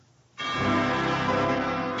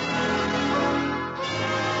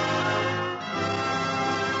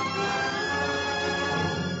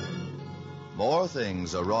more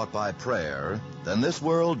things are wrought by prayer than this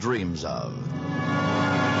world dreams of.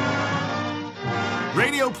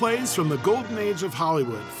 Radio plays from the golden age of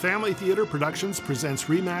Hollywood. Family Theater Productions presents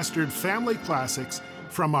remastered family classics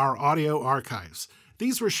from our audio archives.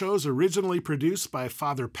 These were shows originally produced by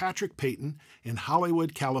Father Patrick Peyton in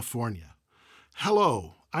Hollywood, California.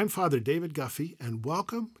 Hello, I'm Father David Guffey, and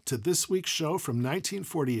welcome to this week's show from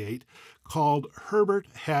 1948 called Herbert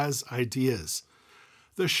Has Ideas.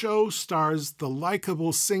 The show stars the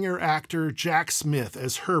likable singer-actor Jack Smith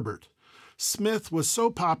as Herbert. Smith was so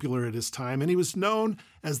popular at his time, and he was known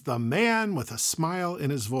as the man with a smile in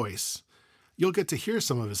his voice. You'll get to hear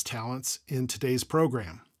some of his talents in today's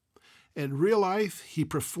program. In real life, he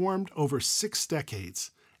performed over 6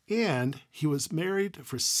 decades, and he was married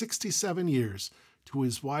for 67 years to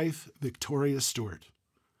his wife, Victoria Stewart.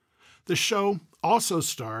 The show also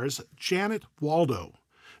stars Janet Waldo,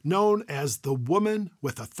 known as the Woman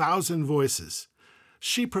with 1,000 Voices.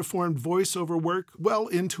 She performed voiceover work well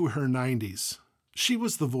into her 90s. She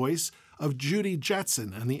was the voice of Judy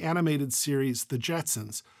Jetson in the animated series The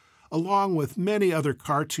Jetsons, along with many other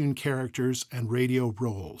cartoon characters and radio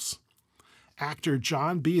roles. Actor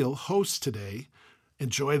John Beal hosts today.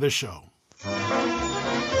 Enjoy the show.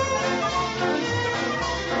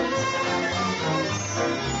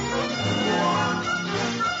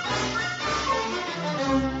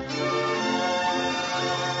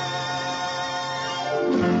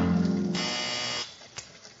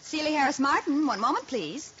 Seeley Harris Martin, one moment,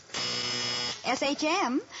 please.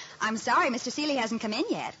 SHM. I'm sorry, Mr. Seeley hasn't come in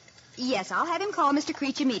yet. Yes, I'll have him call Mr.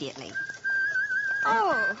 Creech immediately.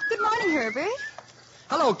 Oh, good morning, Herbert.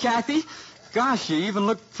 Hello, Kathy. Gosh, you even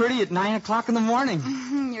look pretty at 9 o'clock in the morning.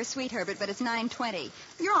 You're sweet, Herbert, but it's 9:20.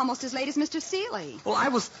 You're almost as late as Mr. Seeley. Well, I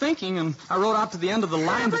was thinking, and I rode out to the end of the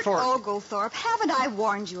line Herbert before... Oglethorpe, haven't I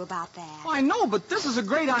warned you about that? Oh, I know, but this is a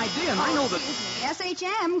great idea, and I know that... Excuse me,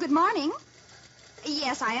 SHM, good morning.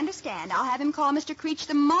 Yes, I understand. I'll have him call Mr. Creech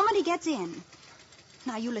the moment he gets in.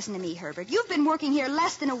 Now, you listen to me, Herbert. You've been working here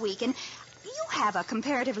less than a week, and you have a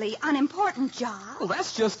comparatively unimportant job. Well,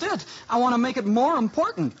 that's just it. I want to make it more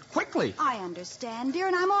important, quickly. I understand, dear,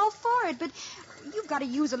 and I'm all for it, but you've got to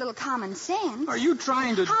use a little common sense. Are you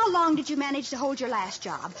trying to... How long did you manage to hold your last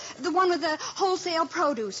job? The one with the wholesale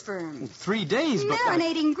produce firm. 3 days, but...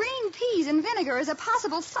 Marinating green peas in vinegar is a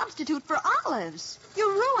possible substitute for olives. You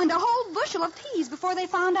ruined a whole bushel of peas before they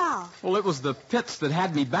found out. Well, it was the pits that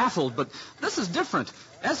had me baffled, but this is different.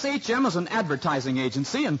 SHM is an advertising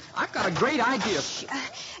agency, and I've got a great idea.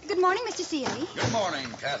 Good morning, Mr. Seeley. Good morning,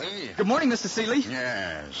 Kathy. Good morning, Mr. Seeley.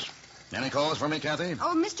 Yes. Any calls for me, Kathy?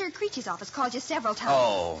 Oh, Mr. Creech's office called you several times.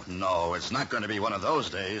 Oh, no, it's not going to be one of those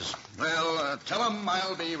days. Well, tell him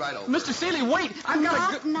I'll be right over. Mr. Seeley, wait. I've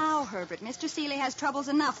got Not now, Herbert. Mr. Seeley has troubles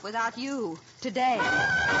enough without you today.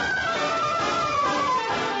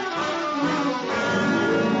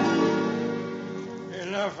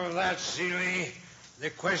 Enough of that, Seeley. The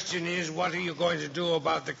question is, what are you going to do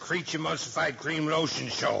about the Creech Emulsified Cream Lotion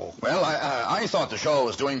show? Well, I thought the show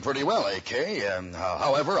was doing pretty well, A.K.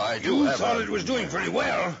 However, I do You have thought it was doing pretty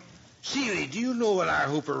well? Seeley, do you know what our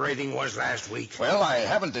Hooper rating was last week? Well, I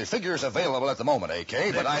haven't the figures available at the moment,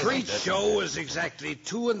 A.K., but I The think Creech that... show was exactly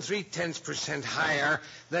 2 3/10% higher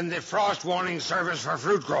than the frost warning service for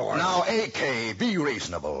fruit growers. Now, A.K., be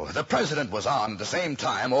reasonable. The president was on at the same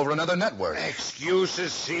time over another network.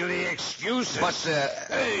 Excuses, Seeley, excuses. But,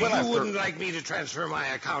 you wouldn't like me to transfer my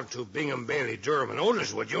account to Bingham, Bailey, Durham, and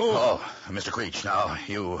Otis, would you? Oh, Mr. Creech, now,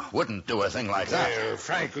 you wouldn't do a thing like that. Well,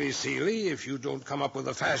 frankly, Seeley, if you don't come up with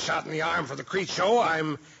a fast shot in the arm for the Creech show,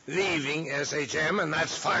 I'm leaving SHM, and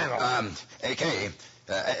that's final. A.K.,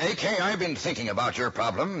 I've been thinking about your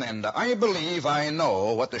problem, and I believe I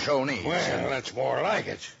know what the show needs. Well, that's more like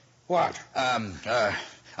it. What? A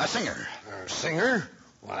singer. A singer?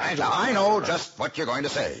 Well, I know just what you're going to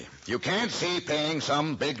say. You can't see paying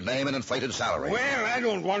some big name an inflated salary. Well, I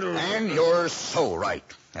don't want to... And you're so right.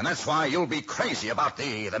 And that's why you'll be crazy about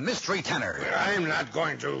the mystery tenor. Well, I'm not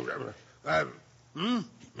going to...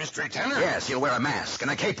 Mystery tenor? Yes, he'll wear a mask and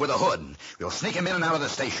a cape with a hood. We'll sneak him in and out of the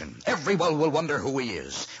station. Everyone will wonder who he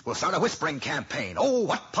is. We'll start a whispering campaign. Oh,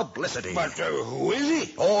 what publicity. But who is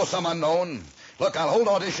he? Oh, some unknown. Look, I'll hold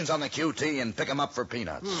auditions on the QT and pick him up for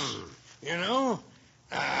peanuts. You know,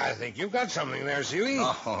 I think you've got something there, Seeley.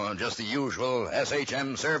 Oh, just the usual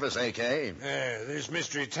SHM service, A.K. This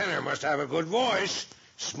mystery tenor must have a good voice.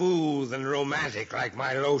 Smooth and romantic like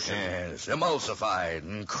my lotion. Yes, emulsified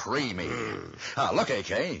and creamy. Look,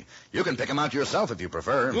 A.K., you can pick him out yourself if you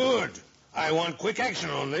prefer. Good. I want quick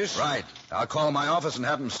action on this. Right. I'll call my office and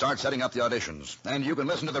have them start setting up the auditions. And you can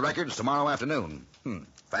listen to the records tomorrow afternoon.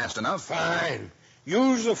 Fast enough? Fine.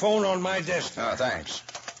 Use the phone on my desk. Oh, thanks.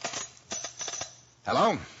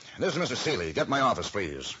 Hello? This is Mr. Seeley. Get my office,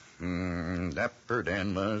 please. Dapper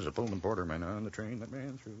Dan was a Pullman porter man on the train that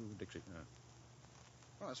ran through Dixie.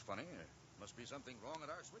 Well, that's funny. There must be something wrong at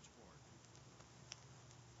our switchboard.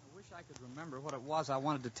 I wish I could remember what it was I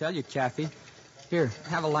wanted to tell you, Kathy. Here,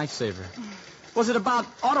 have a lifesaver. Was it about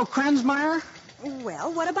Otto Kranzmeyer?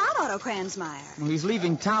 Well, what about Otto Kranzmeyer? Well, he's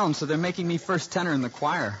leaving town, so they're making me first tenor in the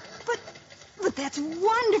choir. But that's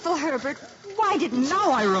wonderful, Herbert. Why didn't you?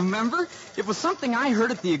 Now I remember. It was something I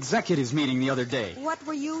heard at the executives meeting the other day. What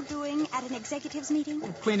were you doing at an executives meeting?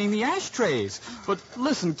 Cleaning the ashtrays. But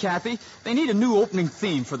listen, Kathy, they need a new opening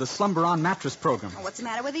theme for the Slumber On mattress program. What's the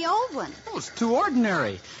matter with the old one? Oh, it's too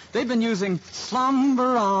ordinary. They've been using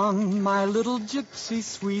Slumber On, my little gypsy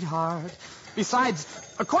sweetheart. Besides,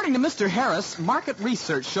 according to Mr. Harris, market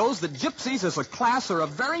research shows that gypsies as a class are a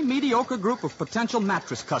very mediocre group of potential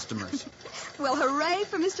mattress customers. Well, hooray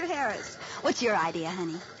for Mr. Harris. What's your idea,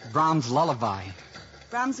 honey? Brahms' Lullaby.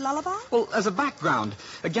 Brahms' Lullaby? Well, as a background,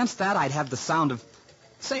 against that I'd have the sound of...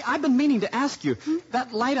 Say, I've been meaning to ask you,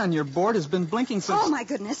 that light on your board has been blinking since... Oh, my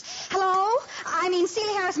goodness. Hello? I mean,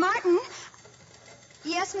 Seeley Harris Martin.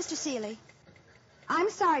 Yes, Mr. Seeley. I'm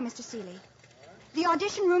sorry, Mr. Seeley. The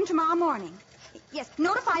audition room tomorrow morning. Yes,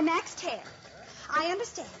 notify Max Tear. I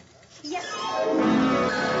understand. Yes.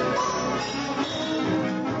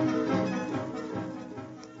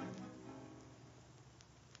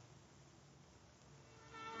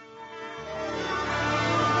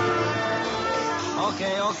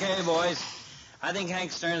 Okay, boys. I think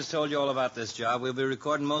Hank Stearns told you all about this job. We'll be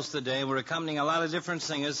recording most of the day, and we're accompanying a lot of different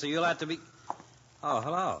singers, so you'll have to be... Oh,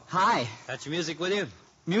 hello. Hi. Got your music with you?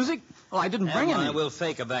 Music? Well, I didn't bring any. We'll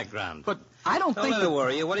fake a background. But I don't think... Don't let it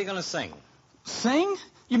worry you. What are you going to sing? Sing?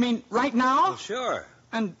 You mean right now? Well, sure.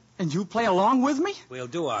 And you play along with me? We'll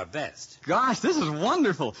do our best. Gosh, this is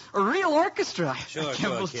wonderful. A real orchestra. Sure,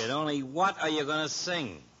 kid. Only what are you going to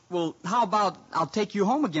sing? Well, how about I'll Take You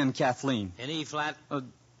Home Again, Kathleen? In E-flat?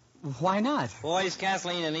 Why not? Boys,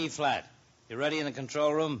 Kathleen in E-flat. You ready in the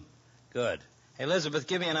control room? Good. Hey, Elizabeth,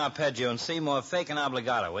 give me an arpeggio, and Seymour, fake an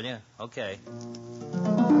obligato, will you? Okay.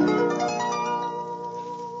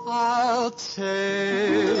 I'll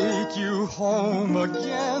take you home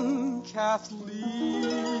again, Kathleen,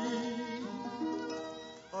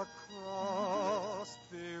 across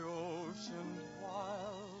the ocean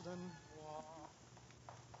wild and wide.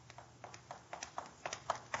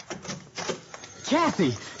 Kathy,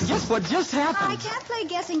 guess what just happened? I can't play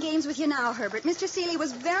guessing games with you now, Herbert. Mr. Seeley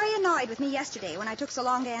was very annoyed with me yesterday when I took so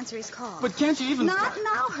long to answer his call. But can't you even... Not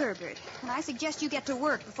now, Herbert. And I suggest you get to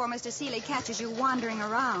work before Mr. Seeley catches you wandering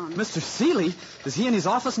around. Mr. Seeley? Is he in his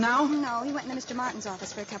office now? No, he went into Mr. Martin's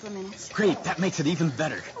office for a couple of minutes. Great, that makes it even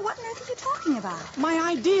better. What on earth are you talking about? My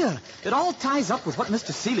idea. It all ties up with what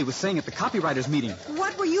Mr. Seeley was saying at the copywriters' meeting.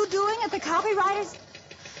 What were you doing at the copywriters?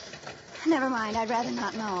 Never mind, I'd rather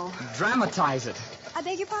not know. Dramatize it. I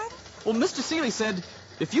beg your pardon? Well, Mr. Seeley said,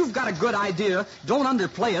 if you've got a good idea, don't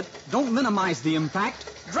underplay it, don't minimize the impact,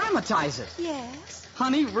 dramatize it. Yes?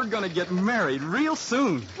 Honey, we're going to get married real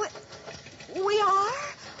soon. We are?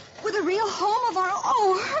 With a real home of our own?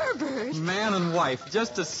 Oh, Herbert. Man and wife,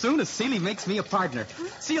 just as soon as Seeley makes me a partner.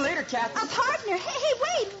 See you later, Kat. A partner? Hey,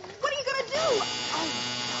 wait. What are you going to do?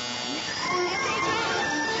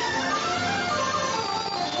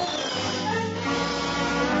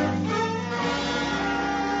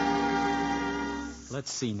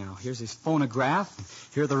 Let's see now. Here's his phonograph.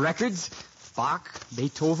 Here are the records. Bach,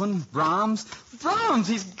 Beethoven, Brahms. Brahms!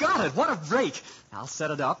 He's got it. What a break. I'll set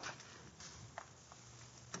it up.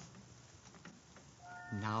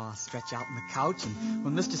 Now I'll stretch out on the couch, and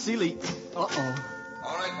when Mr. Seeley... Uh-oh.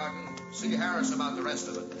 All right, Martin. See Harris about the rest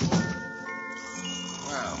of it.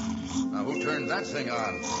 Well, now who turned that thing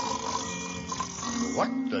on? What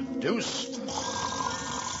the deuce?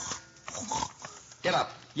 Get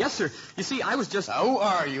up. Yes, sir. You see, I was just... Now, who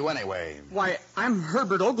are you, anyway? Why, I'm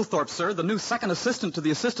Herbert Oglethorpe, sir, the new second assistant to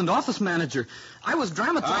the assistant office manager. I was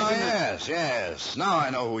dramatizing... Yes. Now I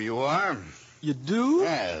know who you are. You do?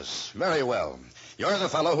 Yes, very well. You're the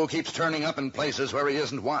fellow who keeps turning up in places where he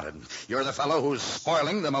isn't wanted. You're the fellow who's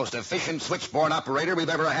spoiling the most efficient switchboard operator we've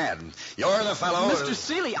ever had. You're the fellow... Mr.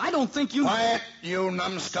 Seeley, I don't think you... Quiet, you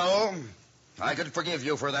numbskull. I could forgive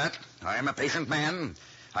you for that. I am a patient man.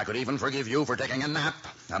 I could even forgive you for taking a nap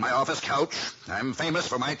on my office couch. I'm famous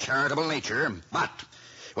for my charitable nature. But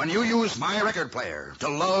when you use my record player to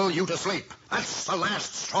lull you to sleep, that's the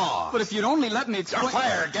last straw. But if you'd only let me explain... You're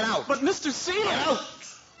fired. Get out. But, Mr. Seeley... Get out.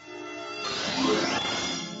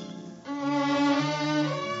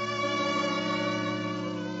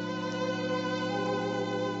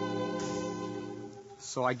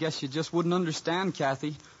 So I guess you just wouldn't understand, Kathy.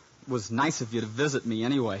 It was nice of you to visit me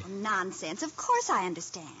anyway. Nonsense. Of course I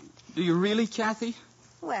understand. Do you really, Kathy?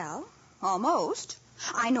 Well, almost.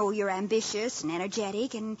 I know you're ambitious and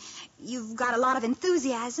energetic, and you've got a lot of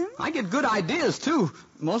enthusiasm. I get good ideas, too,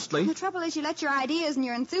 mostly. The trouble is you let your ideas and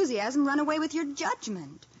your enthusiasm run away with your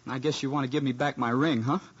judgment. I guess you want to give me back my ring,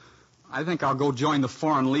 huh? I think I'll go join the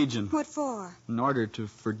Foreign Legion. What for? In order to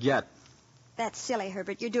forget. That's silly,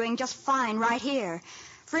 Herbert. You're doing just fine right here.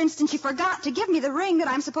 For instance, you forgot to give me the ring that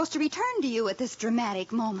I'm supposed to return to you at this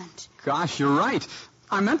dramatic moment. Gosh, you're right.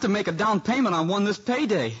 I meant to make a down payment on one this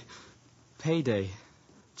payday. Payday.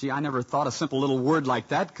 Gee, I never thought a simple little word like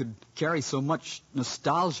that could carry so much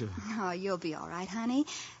nostalgia. Oh, you'll be all right, honey.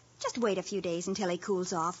 Just wait a few days until he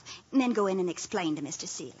cools off, and then go in and explain to Mr.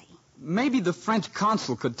 Seeley. Maybe the French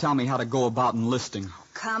consul could tell me how to go about enlisting.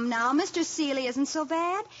 Come now, Mr. Seeley isn't so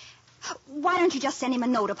bad. Why don't you just send him a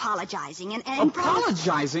note apologizing and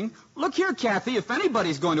Apologizing? Look here, Kathy, if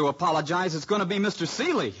anybody's going to apologize, it's going to be Mr.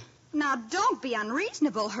 Seeley. Now, don't be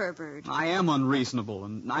unreasonable, Herbert. I am unreasonable,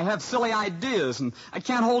 and I have silly ideas, and I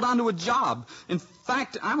can't hold on to a job. In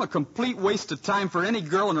fact, I'm a complete waste of time for any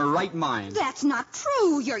girl in her right mind. That's not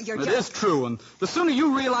true. You're It is true, and the sooner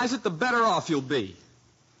you realize it, the better off you'll be.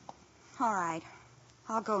 All right.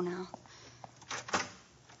 I'll go now.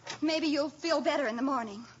 Maybe you'll feel better in the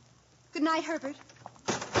morning. Good night, Herbert.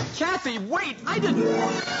 Kathy, wait! I didn't...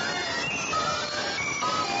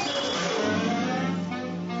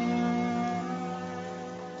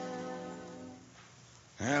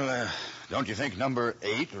 Well, don't you think number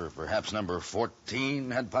 8 or perhaps number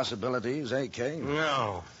 14 had possibilities, A.K.?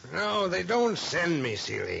 No, they don't send me,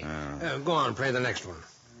 Seeley. Go on, play the next one.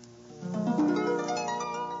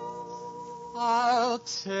 I'll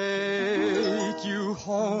take you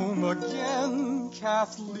home again,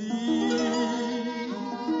 Kathleen,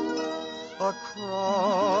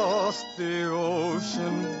 across the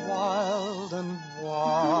ocean wild and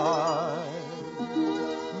wide,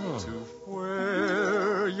 to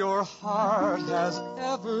where your heart has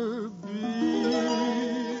ever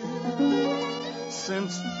been.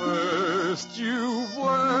 Since first you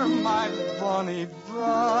were my bonny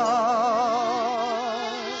bride,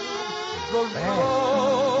 the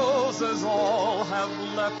roses all have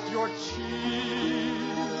left your cheeks.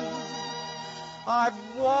 I've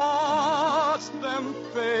watched them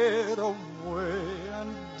fade away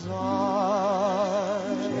and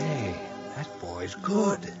die. Hey, that boy's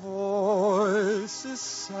good. Your voice is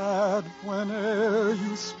sad whene'er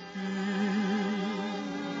you speak,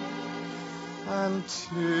 and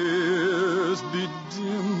tears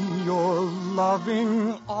bedim your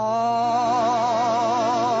loving eyes.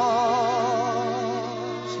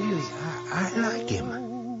 Seeley, I like him.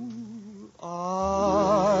 I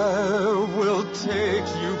will take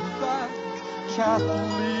you back,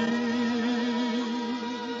 Kathleen,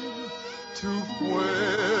 to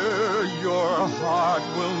where your heart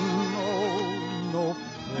will know no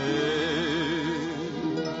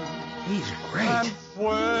pain. He's great. And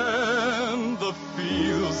when the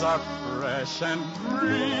fields are fresh and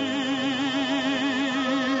green,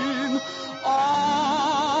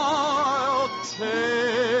 I'll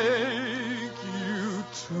take you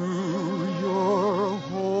to your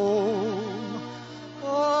home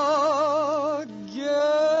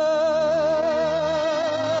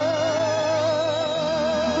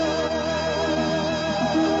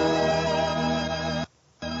again.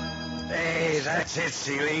 Hey, that's it,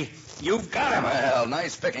 Seeley. You've got him. Well,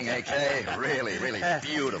 nice picking, A.K. Really, really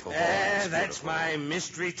beautiful. That's my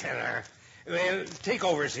mystery tenor. Well, take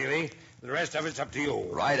over, Seeley. The rest of it's up to you.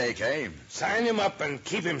 Right, A.K.? Sign him up and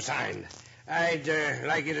keep him signed. I'd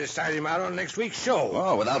like you to start him out on next week's show.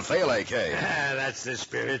 Oh, without fail, A.K. That's the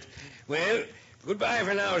spirit. Well, goodbye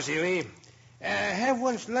for now, Seeley. Have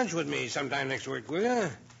lunch with me sometime next week, will you?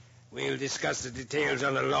 We'll discuss the details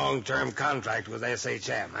on the long-term contract with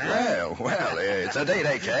SHM. Huh? Well, it's a date,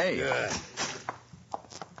 A.K. Good.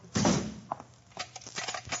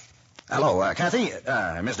 Hello, Kathy.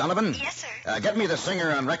 Miss Donovan? Yes, sir. Get me the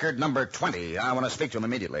singer on record number 20. I want to speak to him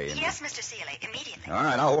immediately. Yes, Mr. Seeley, immediately. All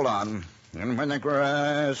right, now hold on. And when the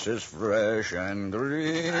grass is fresh and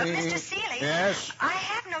green... Mr. Seeley? Yes? I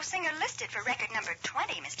have no singer listed for record number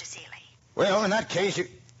 20, Mr. Seeley. Well, in that case, you...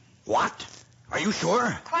 What? Are you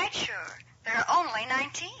sure? Quite sure. There are only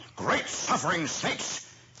 19. Great suffering sakes.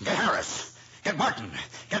 Get Harris. Get Martin.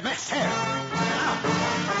 Get Max Hare.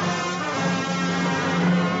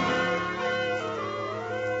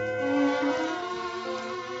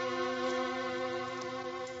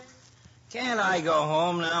 Can't I go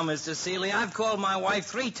home now, Mr. Seeley? I've called my wife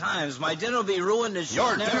 3 times. My dinner will be ruined as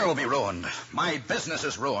Your dinner will be ruined. My business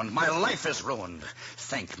is ruined. My life is ruined.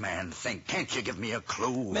 Think, man, think. Can't you give me a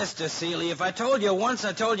clue? Mr. Seeley, if I told you once,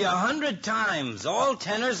 I told you 100 times. All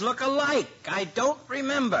tenors look alike. I don't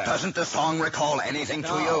remember. Doesn't the song recall anything to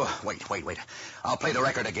No. you? Wait. I'll play the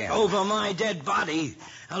record again. Over my dead body.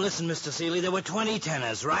 Now listen, Mr. Seeley, there were 20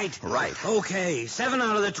 tenors, right? Right. Okay, 7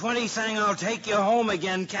 out of the 20 sang I'll Take You Home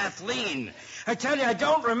Again, Kathleen. I tell you, I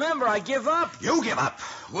don't remember. I give up. You give up.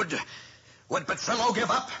 Would Petrillo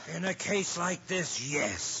give up? In a case like this,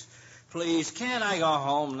 yes. Please, can't I go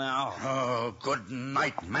home now? Oh, good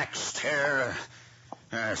night, Max Tear.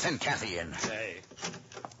 Send Kathy in. Say,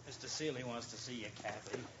 Mr. Seeley wants to see you,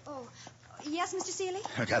 Kathy. Oh, yes, Mr. Seeley?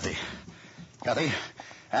 Kathy,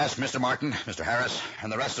 ask Mr. Martin, Mr. Harris,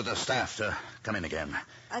 and the rest of the staff to come in again.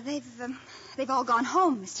 They've all gone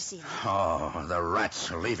home, Mr. Seeley. Oh, the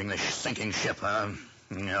rats are leaving the sinking ship, huh?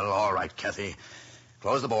 Well, all right, Kathy.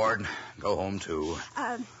 Close the board. Go home, too.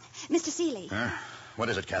 Mr. Seeley. What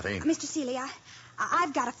is it, Kathy? Mr. Seeley,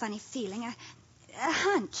 I've got a funny feeling, a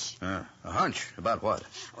hunch. A hunch? About what?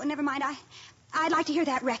 Oh, never mind. I'd like to hear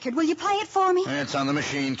that record. Will you play it for me? It's on the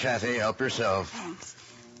machine, Kathy. Help yourself. Thanks.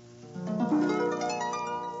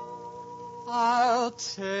 I'll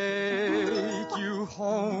take you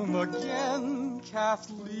home again,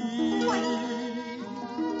 Kathleen.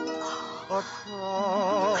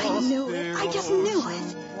 Across I knew it. I just knew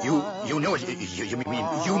it. You knew it? You mean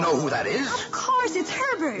you know who that is? Of course, it's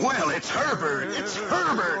Herbert. Well, it's Herbert. It's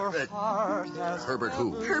Herbert. Herbert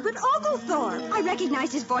who? Herbert Oglethorpe. I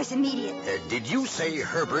recognized his voice immediately. Did you say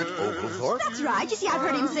Herbert Oglethorpe? That's right. You see, I've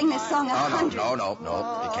heard him sing this song 100. No.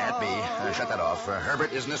 It can't be. Shut that off.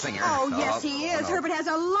 Herbert isn't a singer. Oh, No, yes, he is. no. Herbert has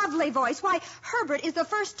a lovely voice. Why, Herbert is the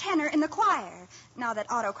first tenor in the choir, now that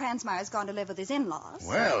Otto Kranzmeyer's gone to live with his in-laws.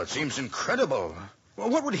 Well, it seems incredible. Well,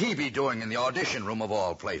 what would he be doing in the audition room of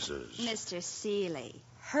all places? Mr. Seeley.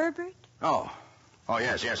 Herbert? Oh,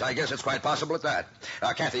 yes. I guess it's quite possible at that.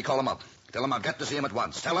 Kathy, call him up. Tell him I've got to see him at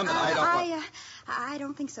once. Tell him that I don't... I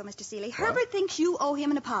don't think so, Mr. Seeley. Herbert thinks you owe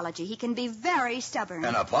him an apology. He can be very stubborn.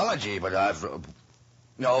 An apology, but I've...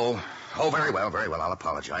 No. Oh, very well. I'll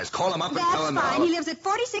apologize. Call him up and tell him... That's fine. He lives at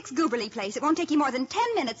 46 Gooberley Place. It won't take you more than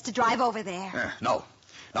 10 minutes to drive over there. No,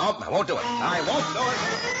 I won't do it. I won't do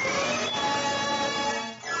it.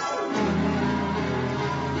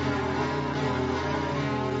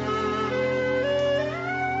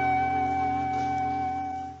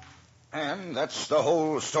 And that's the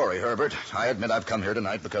whole story, Herbert. I admit I've come here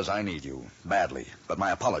tonight because I need you. Badly. But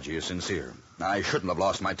my apology is sincere. I shouldn't have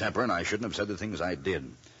lost my temper, and I shouldn't have said the things I did.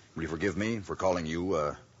 Will you forgive me for calling you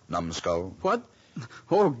a numbskull? What?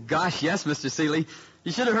 Oh, gosh, yes, Mr. Seeley.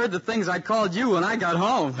 You should have heard the things I called you when I got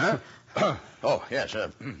home. Huh? Oh, yes.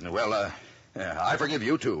 I forgive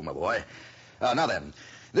you, too, my boy. Now then,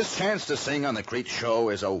 this chance to sing on the Crete Show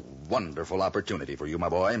is a wonderful opportunity for you, my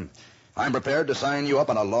boy. I'm prepared to sign you up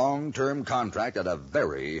on a long-term contract at a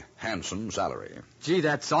very handsome salary. Gee,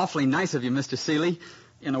 that's awfully nice of you, Mr. Seeley.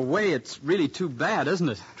 In a way, it's really too bad, isn't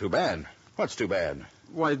it? Too bad? What's too bad?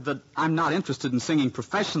 Why, that I'm not interested in singing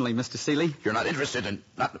professionally, Mr. Seeley. You're not interested in...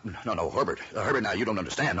 No, Herbert. Herbert, now, you don't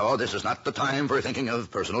understand. No, this is not the time for thinking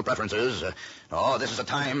of personal preferences. This is a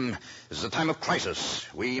time of crisis.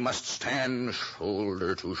 We must stand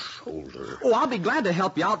shoulder to shoulder. Oh, I'll be glad to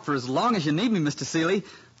help you out for as long as you need me, Mr. Seeley.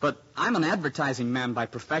 But I'm an advertising man by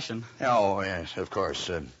profession. Oh, yes, of course.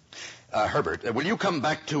 Herbert, will you come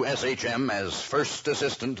back to SHM as first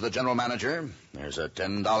assistant to the general manager? There's a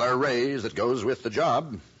 $10 raise that goes with the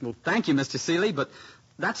job. Well, thank you, Mr. Seeley, but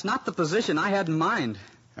that's not the position I had in mind.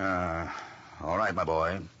 All right, my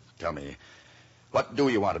boy. Tell me, what do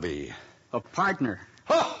you want to be? A partner.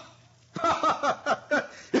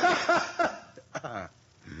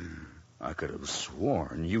 I could have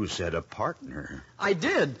sworn you said a partner. I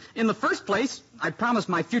did. In the first place, I promised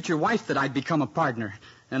my future wife that I'd become a partner.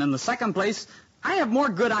 And in the second place, I have more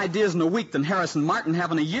good ideas in a week than Harris and Martin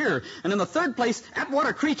have in a year. And in the third place,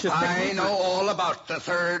 Atwater Creature... I know all about the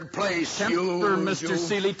third place. Temper, Mr.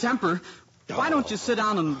 Seeley, temper. Why don't you sit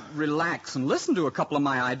down and relax and listen to a couple of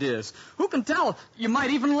my ideas? Who can tell? You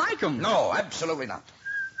might even like them. No, absolutely not.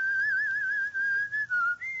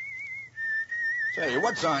 Say,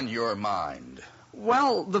 what's on your mind?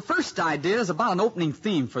 Well, the first idea is about an opening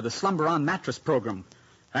theme for the Slumber On Mattress program.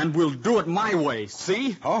 And we'll do it my way,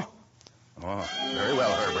 see? Oh, very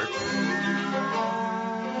well, Herbert.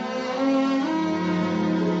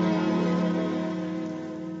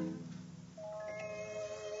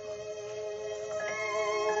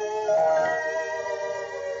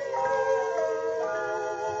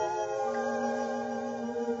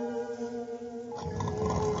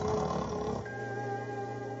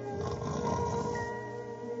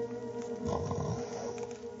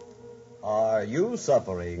 Are you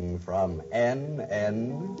suffering from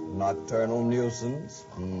NN, nocturnal nuisance?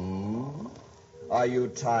 Are you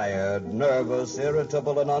tired, nervous,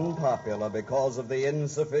 irritable, and unpopular because of the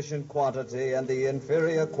insufficient quantity and the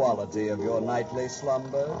inferior quality of your nightly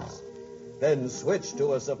slumbers? Then switch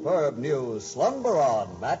to a superb new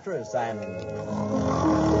Slumber-On mattress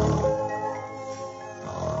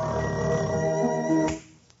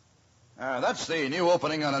That's the new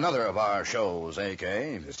opening on another of our shows,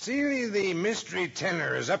 A.K. Seeley, the mystery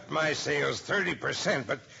tenor has upped my sales 30%,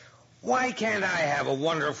 but why can't I have a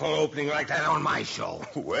wonderful opening like that on my show?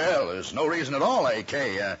 Well, there's no reason at all,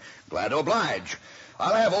 A.K. Glad to oblige.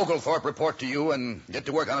 I'll have Oglethorpe report to you and get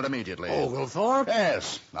to work on it immediately. Oglethorpe?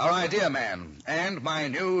 Yes, our idea man and my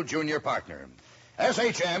new junior partner.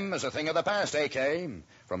 SHM is a thing of the past, A.K.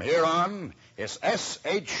 From here on, it's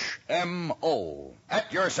SHMO.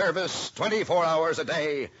 At your service 24 hours a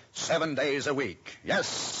day, 7 days a week. Yes,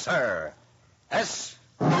 sir. SHMO.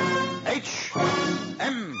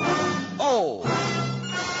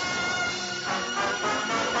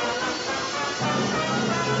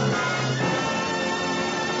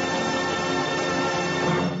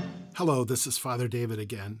 Hello, this is Father David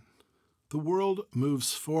again. The world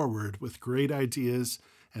moves forward with great ideas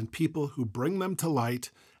and people who bring them to light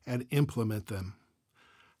and implement them.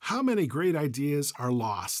 How many great ideas are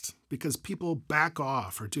lost because people back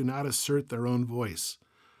off or do not assert their own voice?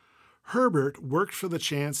 Herbert worked for the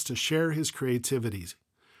chance to share his creativity.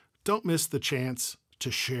 Don't miss the chance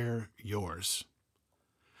to share yours.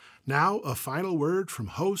 Now, a final word from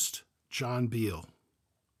host John Beal.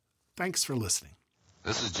 Thanks for listening.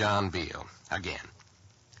 This is John Beal, again.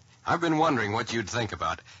 I've been wondering what you'd think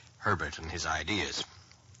about Herbert and his ideas.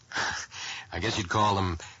 I guess you'd call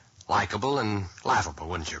them likable and laughable,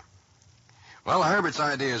 wouldn't you? Well, Herbert's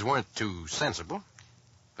ideas weren't too sensible,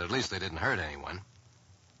 but at least they didn't hurt anyone.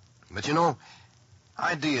 But you know,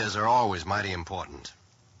 ideas are always mighty important.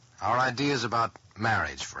 Our ideas about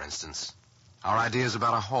marriage, for instance. Our ideas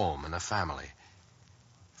about a home and a family.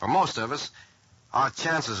 For most of us, our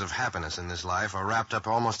chances of happiness in this life are wrapped up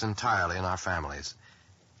almost entirely in our families.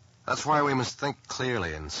 That's why we must think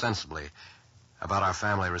clearly and sensibly about our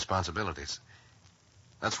family responsibilities.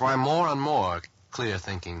 That's why more and more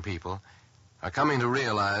clear-thinking people are coming to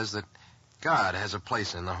realize that God has a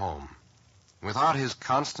place in the home. Without his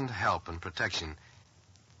constant help and protection,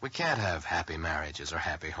 we can't have happy marriages or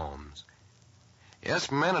happy homes.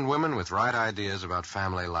 Yes, men and women with right ideas about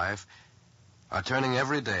family life are turning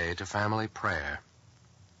every day to family prayer.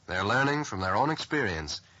 They're learning from their own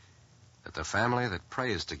experience that the family that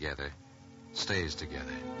prays together stays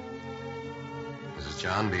together. This is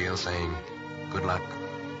John Beal saying good luck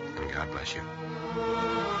and God bless you.